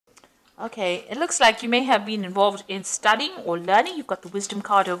Okay, it looks like you may have been involved in studying or learning. You've got the wisdom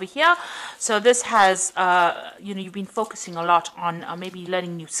card over here. So this has, you've been focusing a lot on maybe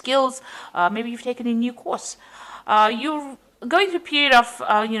learning new skills. Maybe you've taken a new course. You're going through a period of,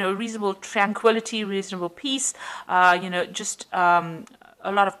 reasonable tranquility, reasonable peace, just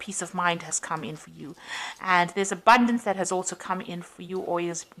a lot of peace of mind has come in for you, and there's abundance that has also come in for you, or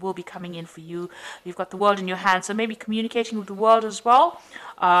will be coming in for you. You've got the world in your hand, so maybe communicating with the world as well.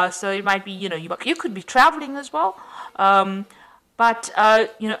 So it might be, you could be traveling as well, but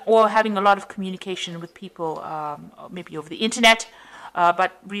or having a lot of communication with people, maybe over the internet,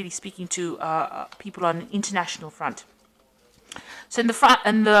 but really speaking to people on an international front. So in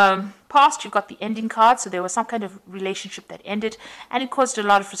the past, you've got the ending card. So there was some kind of relationship that ended, and it caused a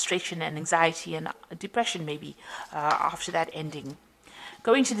lot of frustration and anxiety and depression, maybe after that ending.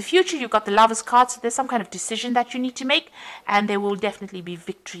 Going to the future, you've got the Lovers card. So there's some kind of decision that you need to make, and there will definitely be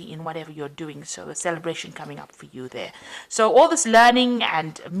victory in whatever you're doing. So a celebration coming up for you there. So all this learning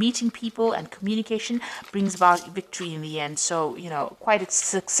and meeting people and communication brings about victory in the end. So, quite a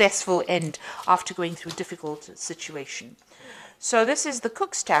successful end after going through a difficult situation. So this is the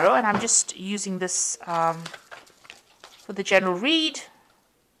Cook's Tarot, and I'm just using this for the general read.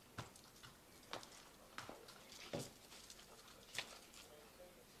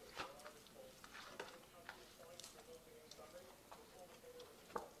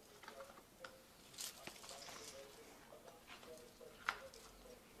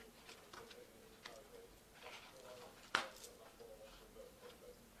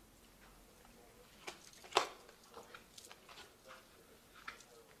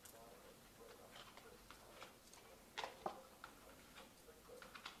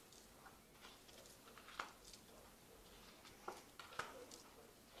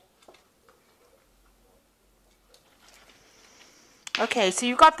 Okay, so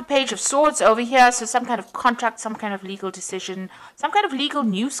you've got the Page of Swords over here, so some kind of contract, some kind of legal decision, some kind of legal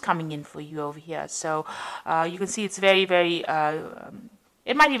news coming in for you over here. So you can see it's very, very,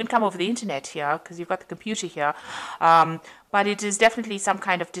 it might even come over the internet here, because you've got the computer here. But it is definitely some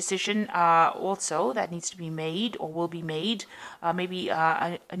kind of decision also that needs to be made or will be made. Maybe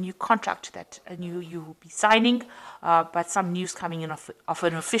a new contract that you will be signing, but some news coming in of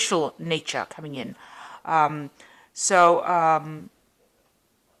an official nature coming in.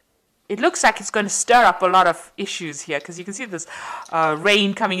 It looks like it's going to stir up a lot of issues here, because you can see this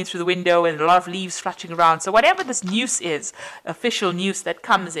rain coming in through the window and a lot of leaves fluttering around. So whatever this news is, official news that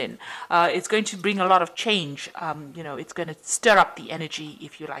comes in, it's going to bring a lot of change. It's going to stir up the energy,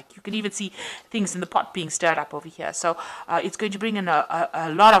 if you like. You can even see things in the pot being stirred up over here. So it's going to bring in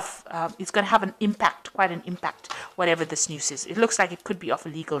a lot of, it's going to have an impact, quite an impact, whatever this news is. It looks like it could be of a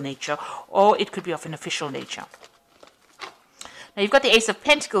legal nature, or it could be of an official nature. Now you've got the Ace of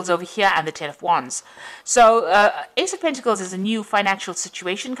Pentacles over here and the Ten of Wands. So Ace of Pentacles is a new financial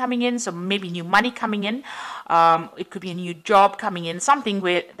situation coming in, so maybe new money coming in. It could be a new job coming in, something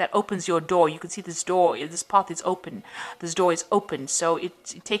that opens your door. You can see this door, this path is open. This door is open, so it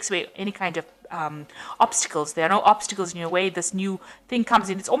takes away any kind of obstacles. There are no obstacles in your way. This new thing comes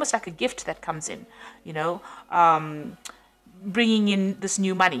in. It's almost like a gift that comes in, bringing in this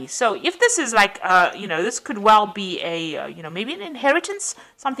new money. So if this is like, this could well be a, maybe an inheritance,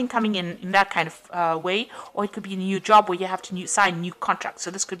 something coming in that kind of way, or it could be a new job where you have to sign new contracts.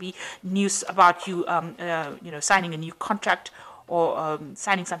 So this could be news about you, signing a new contract, or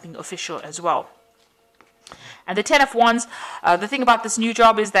signing something official as well. And the Ten of Wands, the thing about this new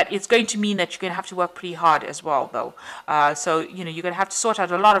job is that it's going to mean that you're going to have to work pretty hard as well, though. So, you're going to have to sort out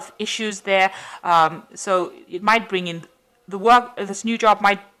a lot of issues there. So it might bring in the work. This new job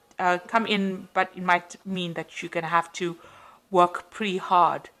might come in, but it might mean that you're going to have to work pretty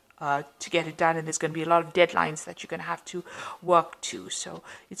hard to get it done, and there's going to be a lot of deadlines that you're going to have to work to. So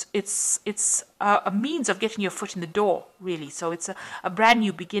it's a means of getting your foot in the door, really. So it's a brand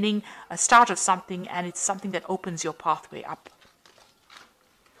new beginning, a start of something, and it's something that opens your pathway up.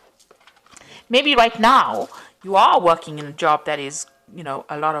 Maybe right now you are working in a job that is,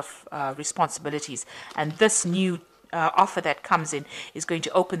 a lot of responsibilities, and this new offer that comes in is going to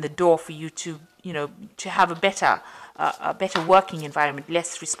open the door for you to, to have a better working environment,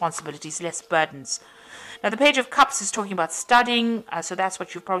 less responsibilities, less burdens. Now, the Page of Cups is talking about studying, so that's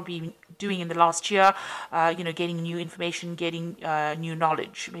what you've probably been doing in the last year, getting new information, getting new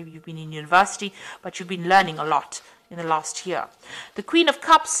knowledge. Maybe you've been in university, but you've been learning a lot in the last year. The Queen of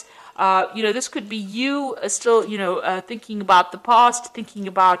Cups, this could be you still, thinking about the past, thinking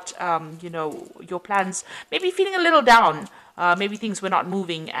about, your plans, maybe feeling a little down. Maybe things were not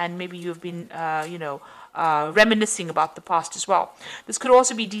moving, and maybe you've been, reminiscing about the past as well. This could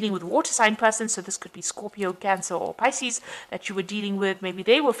also be dealing with water sign person, so this could be Scorpio, Cancer, or Pisces that you were dealing with. Maybe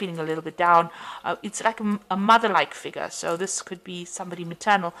they were feeling a little bit down. It's like a mother-like figure, so this could be somebody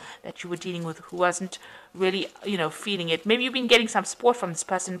maternal that you were dealing with who wasn't really, feeling it. Maybe you've been getting some support from this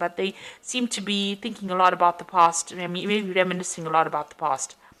person, but they seem to be thinking a lot about the past, maybe reminiscing a lot about the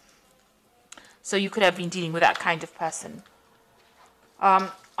past. So you could have been dealing with that kind of person.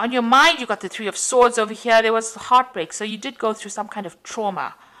 On your mind, you got the Three of Swords over here. There was heartbreak, so you did go through some kind of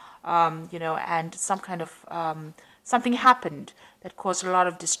trauma, and some kind of something happened that caused a lot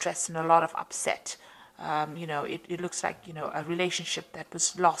of distress and a lot of upset. It looks like a relationship that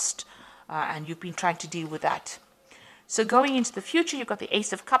was lost, and you've been trying to deal with that. So going into the future, you've got the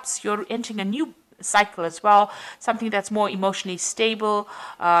Ace of Cups. You're entering a new cycle as well, something that's more emotionally stable,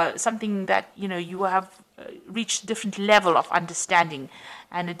 something that you have reached a different level of understanding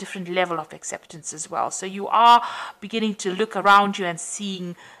and a different level of acceptance as well. So you are beginning to look around you and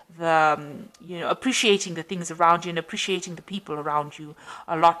seeing the appreciating the things around you and appreciating the people around you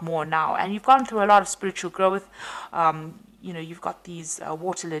a lot more now. And you've gone through a lot of spiritual growth. You've got these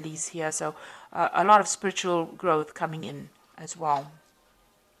water lilies here, so a lot of spiritual growth coming in as well.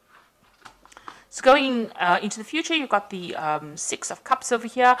 So going into the future, you've got the Six of Cups over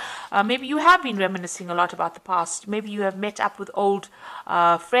here. Maybe you have been reminiscing a lot about the past. Maybe you have met up with old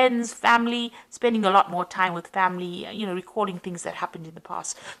friends, family, spending a lot more time with family, recalling things that happened in the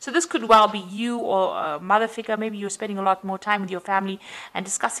past. So this could well be you or a mother figure. Maybe you're spending a lot more time with your family and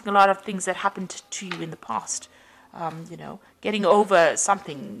discussing a lot of things that happened to you in the past. Getting over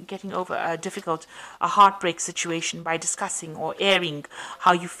something, getting over a heartbreak situation by discussing or airing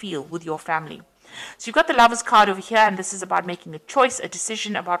how you feel with your family. So you've got the Lovers card over here, and this is about making a choice, a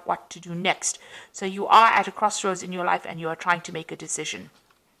decision about what to do next. So you are at a crossroads in your life and you are trying to make a decision.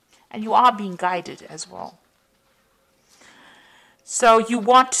 And you are being guided as well. So you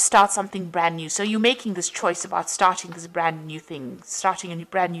want to start something brand new. So you're making this choice about starting this brand new thing, starting a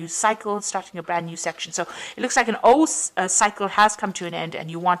brand new cycle, starting a brand new section. So it looks like an old cycle has come to an end and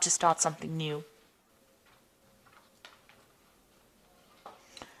you want to start something new.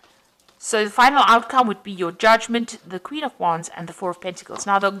 So the final outcome would be your Judgment, the Queen of Wands, and the Four of Pentacles.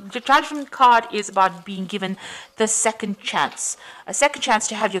 Now, the Judgment card is about being given the second chance, a second chance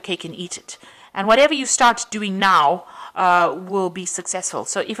to have your cake and eat it. And whatever you start doing now will be successful.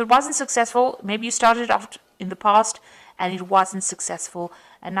 So if it wasn't successful, maybe you started out in the past and it wasn't successful,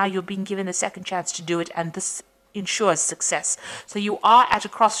 and now you're being given a second chance to do it, and this ensures success. So you are at a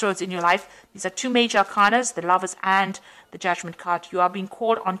crossroads in your life. These are two major arcanas, the Lovers and the Judgment card. You are being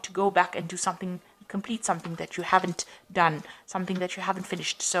called on to go back and do something, complete something that you haven't done, something that you haven't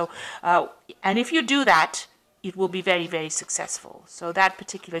finished. So, and if you do that, it will be very, very successful. So that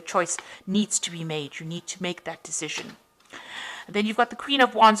particular choice needs to be made. You need to make that decision. Then you've got the Queen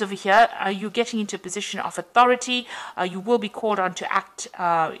of Wands over here. You're getting into a position of authority. You will be called on to act,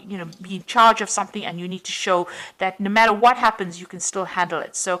 be in charge of something, and you need to show that no matter what happens, you can still handle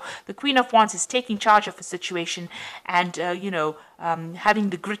it. So the Queen of Wands is taking charge of a situation and,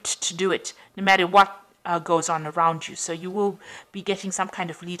 having the grit to do it, no matter what goes on around you. So you will be getting some kind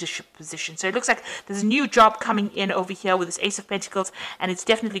of leadership position. So it looks like there's a new job coming in over here with this Ace of Pentacles, and it's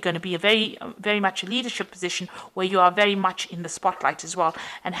definitely going to be a very, very much a leadership position where you are very much in the spotlight as well,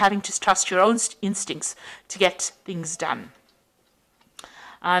 and having to trust your own instincts to get things done.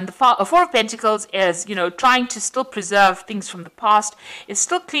 And the Four of Pentacles is, trying to still preserve things from the past, is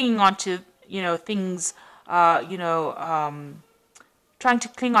still clinging on to, things, trying to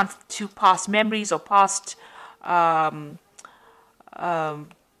cling on to past memories or past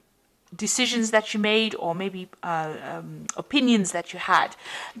decisions that you made, or maybe opinions that you had,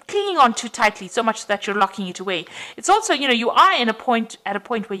 clinging on too tightly, so much that you're locking it away. It's also, you are at a point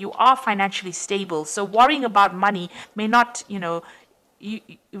where you are financially stable, so worrying about money may not, you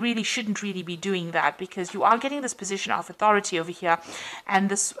really shouldn't really be doing that, because you are getting this position of authority over here, and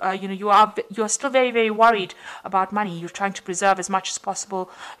this you're still very, very worried about money. You're trying to preserve as much as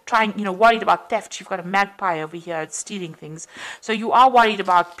possible, worried about theft. You've got a magpie over here stealing things, so you are worried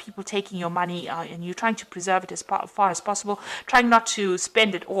about people taking your money, and you're trying to preserve it as far as possible, trying not to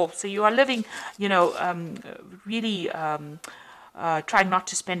spend it all. So you are living, really trying not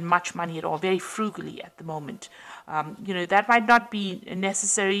to spend much money at all, very frugally at the moment. That might not be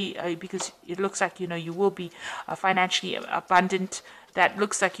necessary, because it looks like, you will be financially abundant, that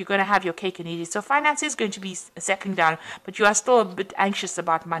looks like you're going to have your cake and eat it. So finance is going to be settling down, but you are still a bit anxious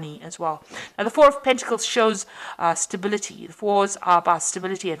about money as well. Now, the Four of Pentacles shows stability. The fours are about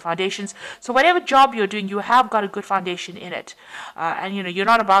stability and foundations. So whatever job you're doing, you have got a good foundation in it. And, you're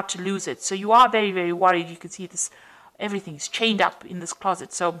not about to lose it. So you are very, very worried. You can see this, everything's chained up in this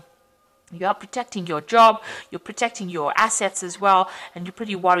closet. So you are protecting your job, you're protecting your assets as well, and you're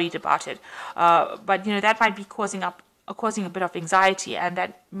pretty worried about it. But that might be causing a bit of anxiety, and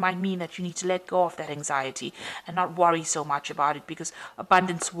that might mean that you need to let go of that anxiety and not worry so much about it, because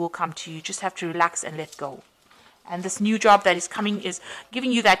abundance will come to you. You just have to relax and let go. And this new job that is coming is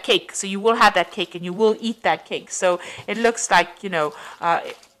giving you that cake, so you will have that cake and you will eat that cake. So it looks like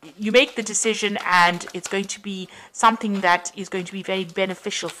you make the decision, and it's going to be something that is going to be very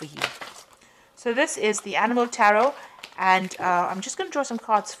beneficial for you. So this is the Animal Tarot, and I'm just going to draw some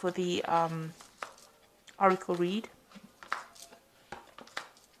cards for the Oracle read.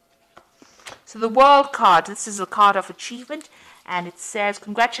 So the World card, this is a card of achievement, and it says,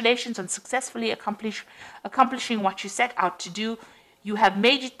 congratulations on successfully accomplishing what you set out to do. You have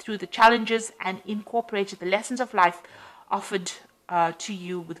made it through the challenges and incorporated the lessons of life offered to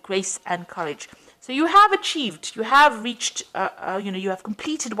you with grace and courage. So you have achieved, you have reached, you have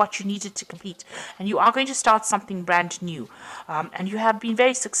completed what you needed to complete, and you are going to start something brand new, and you have been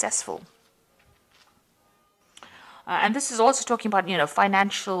very successful. And this is also talking about,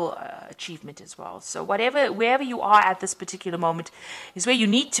 financial achievement as well. So wherever you are at this particular moment is where you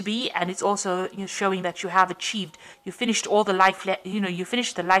need to be, and it's also showing that you have achieved. You finished all the you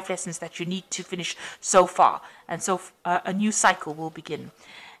finished the life lessons that you need to finish so far, and so a new cycle will begin.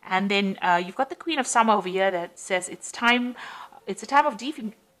 And then you've got the Queen of Summer over here that says it's a time of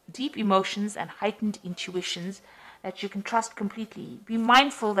deep emotions and heightened intuitions that you can trust completely. Be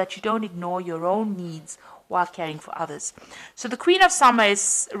mindful that you don't ignore your own needs while caring for others. So the Queen of Summer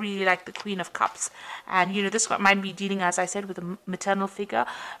is really like the Queen of Cups. And, this might be dealing, as I said, with a maternal figure,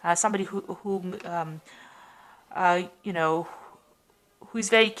 somebody who is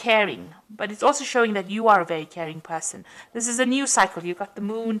very caring. But it's also showing that you are a very caring person. This is a new cycle. You've got the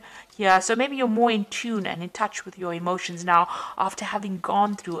moon here. So maybe you're more in tune and in touch with your emotions now after having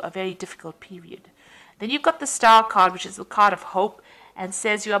gone through a very difficult period. Then you've got the Star card, which is the card of hope, and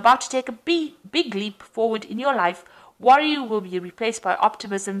says you're about to take a big leap forward in your life. Worry will be replaced by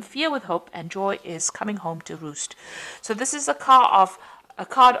optimism, fear with hope, and joy is coming home to roost. So this is a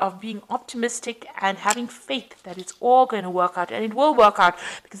card of being optimistic and having faith that it's all going to work out, and it will work out,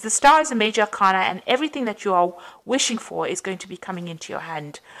 because the Star is a major arcana, and everything that you are wishing for is going to be coming into your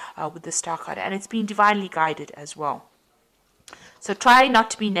hand with the Star card, and it's being divinely guided as well. So try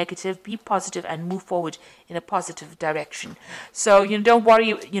not to be negative, be positive, and move forward in a positive direction. So, don't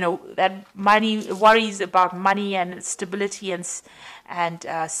worry, that worries about money and stability and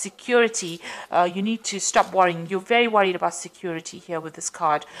security. You need to stop worrying. You're very worried about security here with this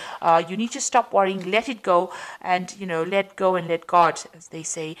card. You need to stop worrying, let it go, and, let go and let God, as they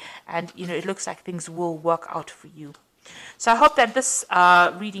say. And, it looks like things will work out for you. So I hope that this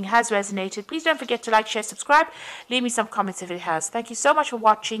reading has resonated. Please don't forget to like, share, subscribe. Leave me some comments if it has. Thank you so much for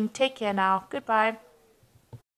watching. Take care now. Goodbye.